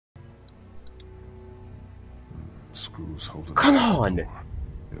Screws holding Come it to the on! door.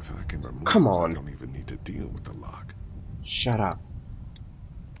 If I can remove Come them, on. I don't even need to deal with the lock. Shut up.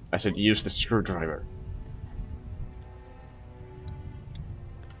 I said use the screwdriver.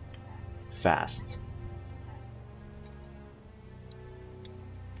 Fast.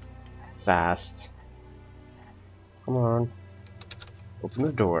 Fast. Come on. Open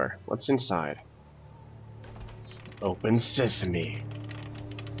the door. What's inside? Open sesame.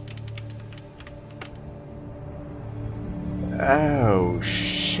 Oh,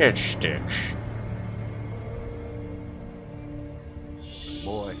 shit sticks.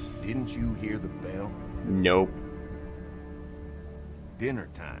 Boy, didn't you hear the bell? Nope. Dinner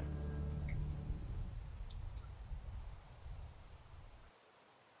time.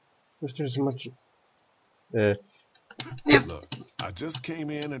 If there's much... Look, I just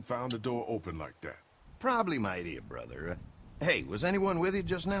came in and found the door open like that. Probably my idiot brother. Hey, was anyone with you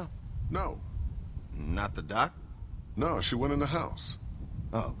just now? No. Not the doc? No, she went in the house.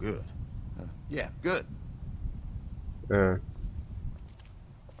 Oh, good. Yeah, good.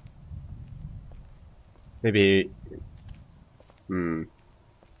 Maybe...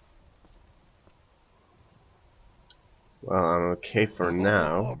 Well, I'm okay for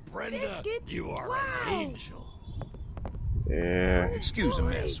now. Brenda, Biscuits? you are Why? an angel. Yeah. Excuse the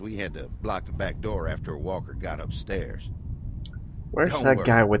mess. We had to block the back door after Walker got upstairs. Where's Don't that worry.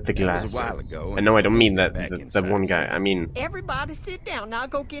 guy with the That was glasses? a while ago, And no, I don't mean we'll that get back the inside one guy. safe. I mean, Everybody sit down. I'll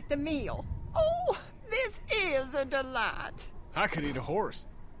go get the meal. Oh, this is a delight. I could eat a horse.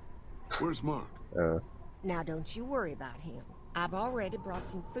 Where's Mark? Now, don't you worry about him. I've already brought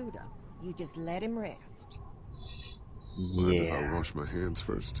some food up. You just let him rest. Mind if I yeah. wash my hands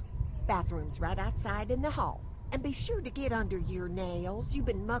first? Bathroom's right outside in the hall. And be sure to get under your nails. You've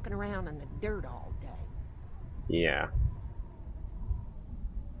been mucking around in the dirt all day. Yeah.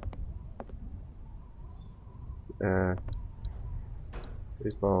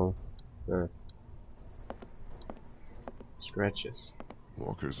 Baseball. Stretches.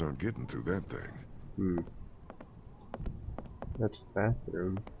 Walkers aren't getting through that thing. That's the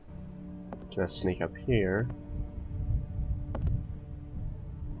bathroom. Can I sneak up here?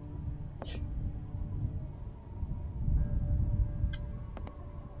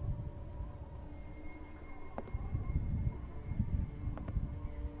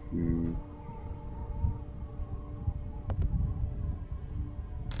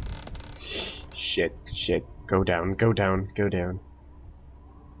 Shit. Go down.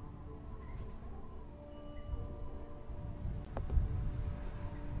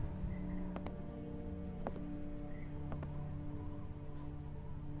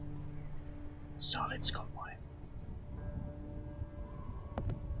 Solid convoy.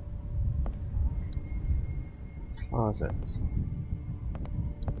 Closets.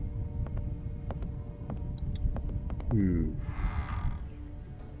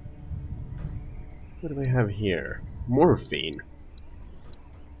 What do we have here? Morphine.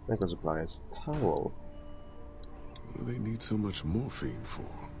 Medical supplies. Towel. What do they need so much morphine for?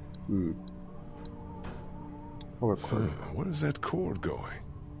 Power cord. Where's that cord going?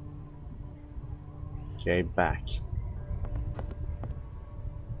 Okay, back.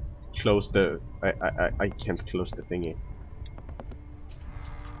 Close the... I can't close the thingy.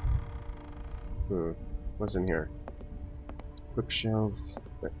 What's in here? Bookshelf.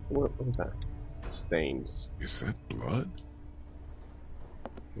 What is that? Stains. Is that blood?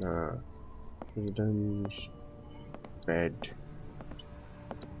 Dunge. Bed.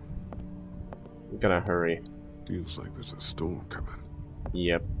 We gotta hurry. Feels like there's a storm coming.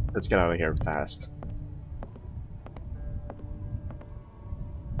 Yep. Let's get out of here fast.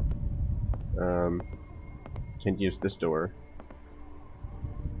 Can't use this door.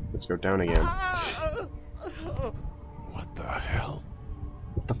 Let's go down again. What the hell?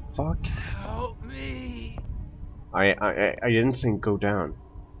 What the fuck? Help me. I didn't say go down.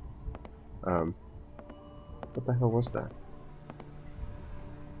 What the hell was that?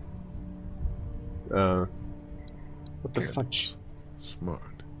 What the fuck? Candles.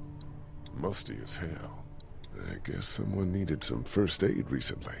 Smart. Musty as hell. I guess someone needed some first aid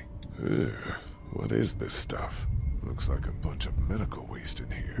recently. Ugh, what is this stuff? Looks like a bunch of medical waste in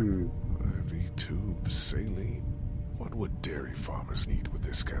here. IV tubes, saline. What would dairy farmers need with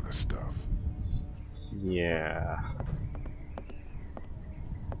this kind of stuff? Yeah.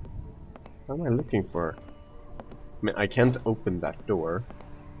 What am I looking for? I mean, I can't open that door.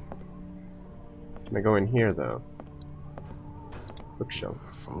 Can I go in here though? Bookshelf.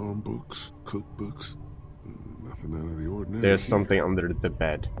 Farm books, cookbooks, nothing out of the ordinary. There's here. something under the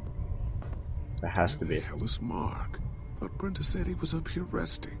bed. There has to Where be. the hell is Mark? Thought Brenda said he was up here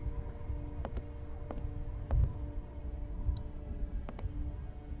resting.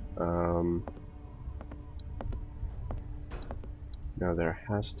 Now there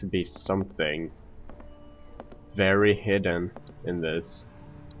has to be something very hidden in this,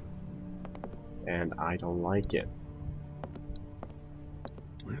 and I don't like it.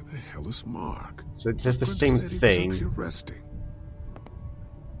 Where the hell is Mark? So it's just the Brenda same said he was up thing. here resting.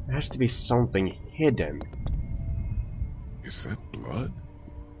 There has to be something hidden. Is that blood?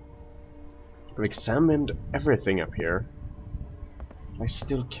 I've examined everything up here. I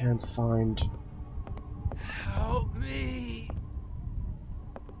still can't find. Help me.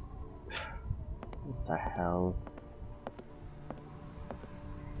 What the hell?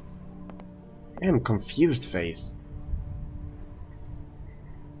 I'm confused face.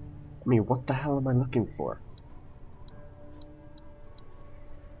 I mean, what the hell am I looking for?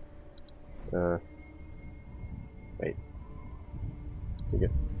 Wait.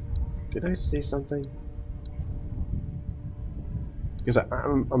 Did I see something? Because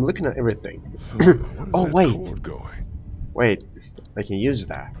I'm looking at everything. Where is Oh, that wait. cord going? Wait, I can use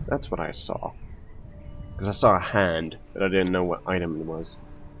that. That's what I saw. Because I saw a hand, but I didn't know what item it was.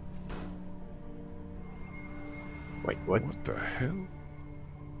 Wait, what? What the hell?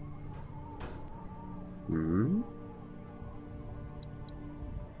 Hmm?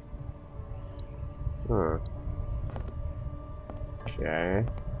 Huh. Okay.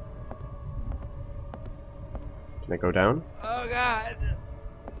 Can I go down? Oh God.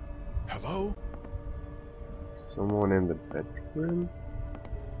 Hello? Someone in the bedroom?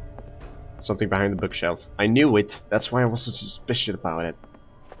 Something behind the bookshelf. I knew it! That's why I was so suspicious about it.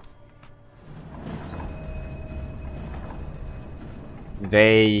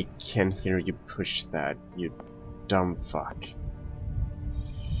 They can hear you push that, you dumb fuck.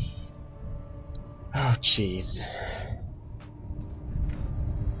 Oh, jeez.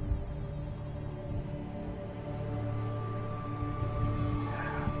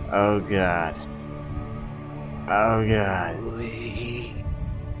 Oh god. Oh god. Lee.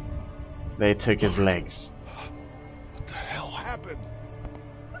 They took his legs. What the hell happened?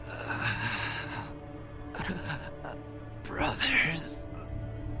 Brothers.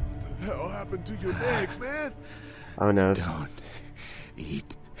 What the hell happened to your legs, man? Oh no. Don't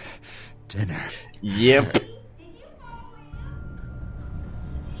eat dinner. Yep.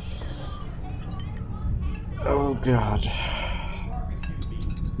 Oh god.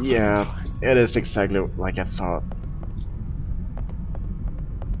 Yeah, it is exactly like I thought.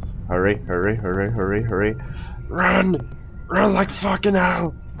 Hurry, hurry, hurry, hurry, hurry. Run! Run like fucking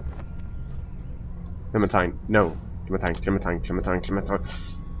hell! Clementine, no. Clementine, Clementine, Clementine, Clementine.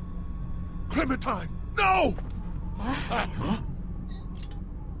 Clementine! No!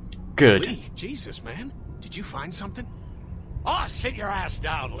 Good. Lee, Jesus, man. Did you find something? Oh, sit your ass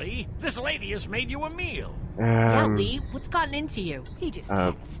down, Lee. This lady has made you a meal. Yeah, Lee, what's gotten into you? He just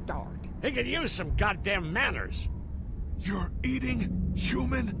had a start. He could use some goddamn manners. You're eating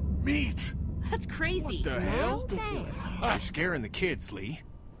human meat! That's crazy. The hell? You're scaring the kids, Lee.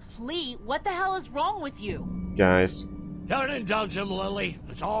 Lee, what the hell is wrong with you? Guys, Don't indulge him, Lily.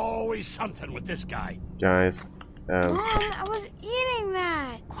 There's always something with this guy. guys. Mom, I was eating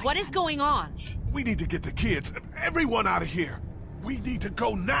that. What is going on? We need to get the kids, everyone out of here! We need to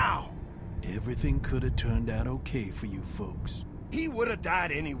go now! Everything could have turned out okay for you folks. He would have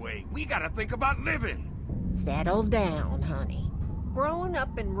died anyway. We gotta think about living. Settle down, honey. Growing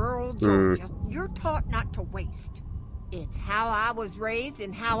up in rural Georgia, you're taught not to waste. It's how I was raised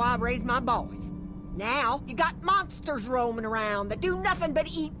and how I raised my boys. Now, you got monsters roaming around that do nothing but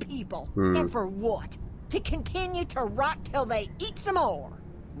eat people. And for what? To continue to rot till they eat some more.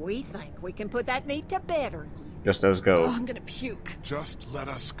 We think we can put that meat to better use. Just those go. Oh, I'm gonna puke. Just let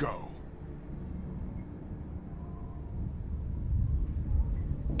us go.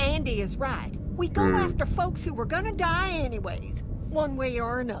 Andy is right. We go after folks who were gonna die anyways, one way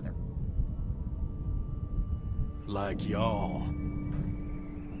or another. Like y'all.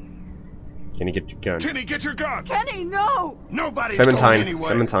 Can you get your gun? Kenny, get your gun! Kenny, no! Nobody's going Clementine, anywhere.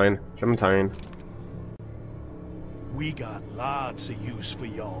 Clementine, Clementine. We got lots of use for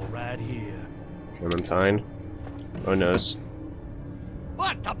y'all right here. Clementine. Oh noes.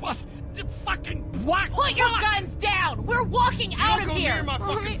 What the what? The fucking what? Put your guns down! We're walking out Don't of go here! near my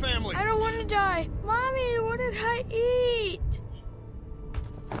fucking Mommy, family. I don't want to die. Mommy, what did I eat?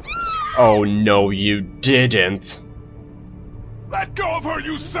 Oh no, you didn't. Let go of her,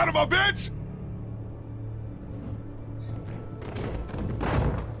 you son of a bitch!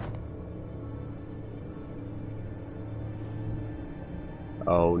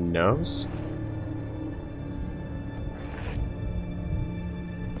 Oh noes.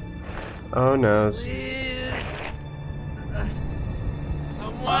 Oh noes. Please.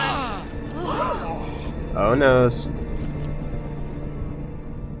 Someone Oh no.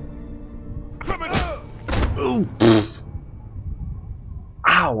 Ooh.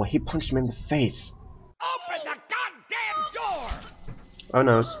 Ow, he punched me in the face. Open the goddamn door! Oh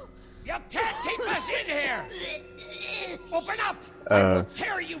no. You can't keep us in here! Open up! I will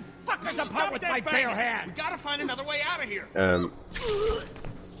tear you fuckers apart with my bare hands! We gotta find another way out of here! Ooh.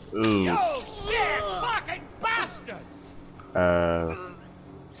 You sick fucking bastards! Open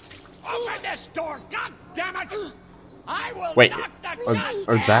this door, god damn it! I will Wait, knock the are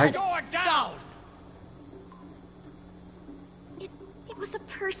goddamn that- door down! It was a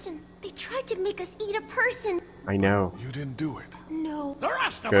person. They tried to make us eat a person. I know. You didn't do it. No. The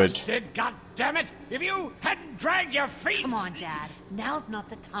rest of Good. us did, god damn it! If you hadn't dragged your feet! Come on, Dad. Now's not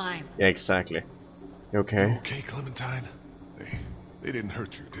the time. Yeah, exactly. You okay? You okay, Clementine? They didn't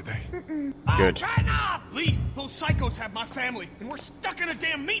hurt you, did they? Good. Open up! Lee, those psychos have my family, and we're stuck in a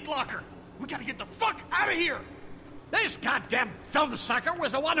damn meat locker! We gotta get the fuck out of here! This goddamn film sucker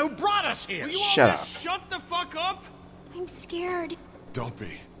was the one who brought us here! Will you all Shut just shut the fuck up? I'm scared. Don't be.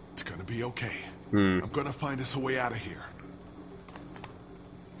 It's gonna be okay. Hmm. I'm gonna find us a way out of here.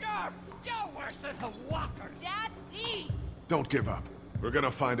 You're worse than the walkers! Dad, please. Don't give up. We're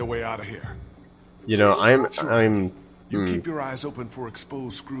gonna find a way out of here. You know, I'm. You keep your eyes open for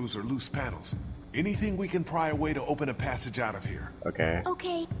exposed screws or loose panels. Anything we can pry away to open a passage out of here. Okay.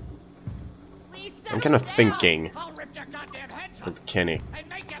 Okay. Please I'm settle kind of down. thinking I'll rip your goddamn heads off with Kenny. and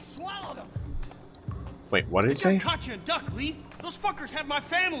make you swallow them! Wait, what did he say? Caught you a duck, Lee. Those fuckers have my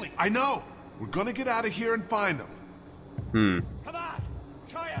family. I know! We're gonna get out of here and find them. Hmm. Come on!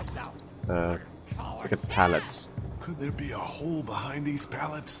 Show yourself! Look Cowards! at the pallets. Could there be a hole behind these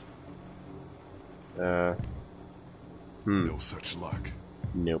pallets? No such luck.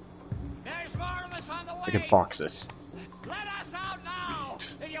 Nope. There's more of us on the way! Look at boxes. Let us out now!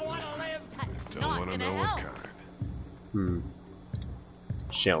 If you want to live! Don't Not wanna gonna know what help. kind.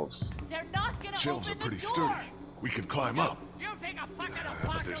 Shelves. They're not gonna Shelves are open pretty the door. sturdy. We could climb up. You think a fucking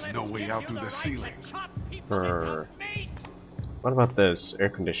but there's apocalypse no way gives out you through the right ceiling. to chop people Brr. into meat? What about this air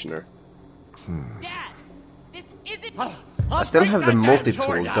conditioner? Dad, this isn't. I still have the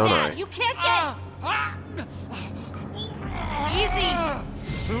multi-tool, don't I? Dad, you can't get. Easy.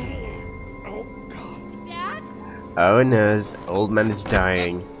 Oh, God. Dad? Oh no, old man is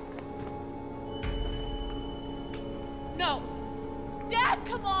dying. No. Dad,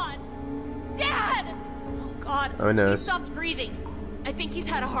 come on. Dad! Oh, God. Oh, no. He stopped breathing. I think he's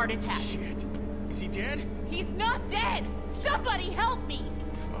had a heart attack. Shit. Is he dead? He's not dead. Somebody help me.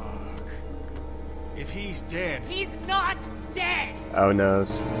 Fuck. If he's dead, He's not dead. Oh no. it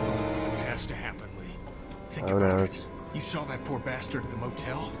has to happen, Lee. Think Oh about no. it. You saw that poor bastard at the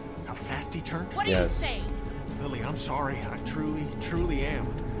motel? How fast he turned? What are Yes. you saying? Lily, I'm sorry. I truly am.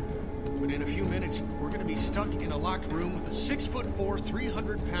 But in a few minutes, we're gonna be stuck in a locked room with a 6'4",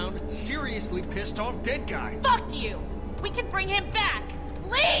 300-pound, seriously pissed off dead guy. Fuck you. We can bring him back.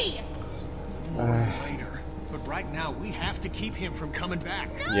 Lee! More later. But right now, we have to keep him from coming back.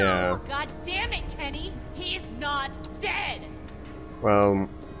 No! Yeah. God damn it, Kenny. He's not dead. Well,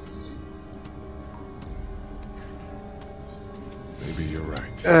 Maybe you're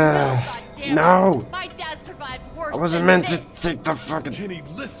right. God damn no. it. My dad survived worse I wasn't than meant this. to take the fucking. Kenny,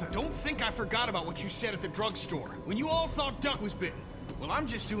 listen! Don't think I forgot about what you said at the drugstore when you all thought Duck was bitten. Well, I'm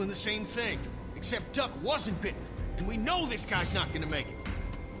just doing the same thing, except Duck wasn't bitten, and we know this guy's not gonna make it.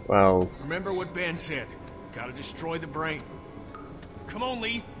 Well, Remember what Ben said. Gotta destroy the brain. Come on,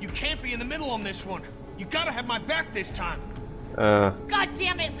 Lee. You can't be in the middle on this one. You gotta have my back this time. God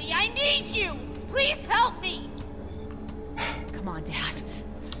damn it, Lee. I need you. Please help me. Come on, Dad.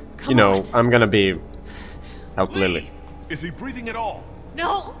 Come you know, on. I'm gonna be help Lily. Is he breathing at all?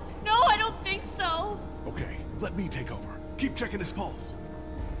 No, I don't think so. Okay, let me take over. Keep checking his pulse.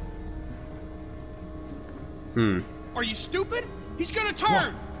 Are you stupid? He's gonna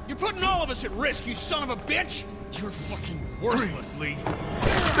turn. You're putting all of us at risk, you son of a bitch. You're fucking worthless, Lee.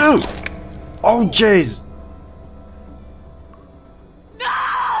 Ooh! Oh, jeez! No!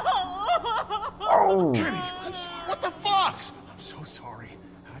 Oh! What the fuck? I'm so sorry.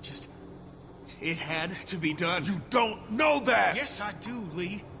 It had to be done. You don't know that! Yes, I do,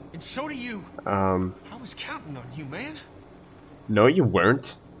 Lee. And so do you. I was counting on you, man. No, you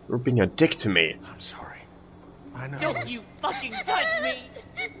weren't. You were being a dick to me. I'm sorry. I know. Don't you fucking touch me.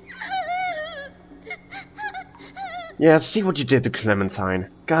 Yeah, see what you did to Clementine.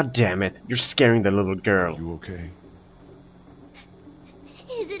 God damn it, you're scaring the little girl. You okay?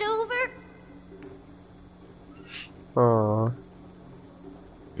 Is it over? Aww.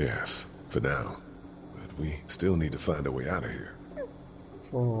 Yes, for now. But we still need to find a way out of here.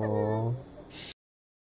 Aww.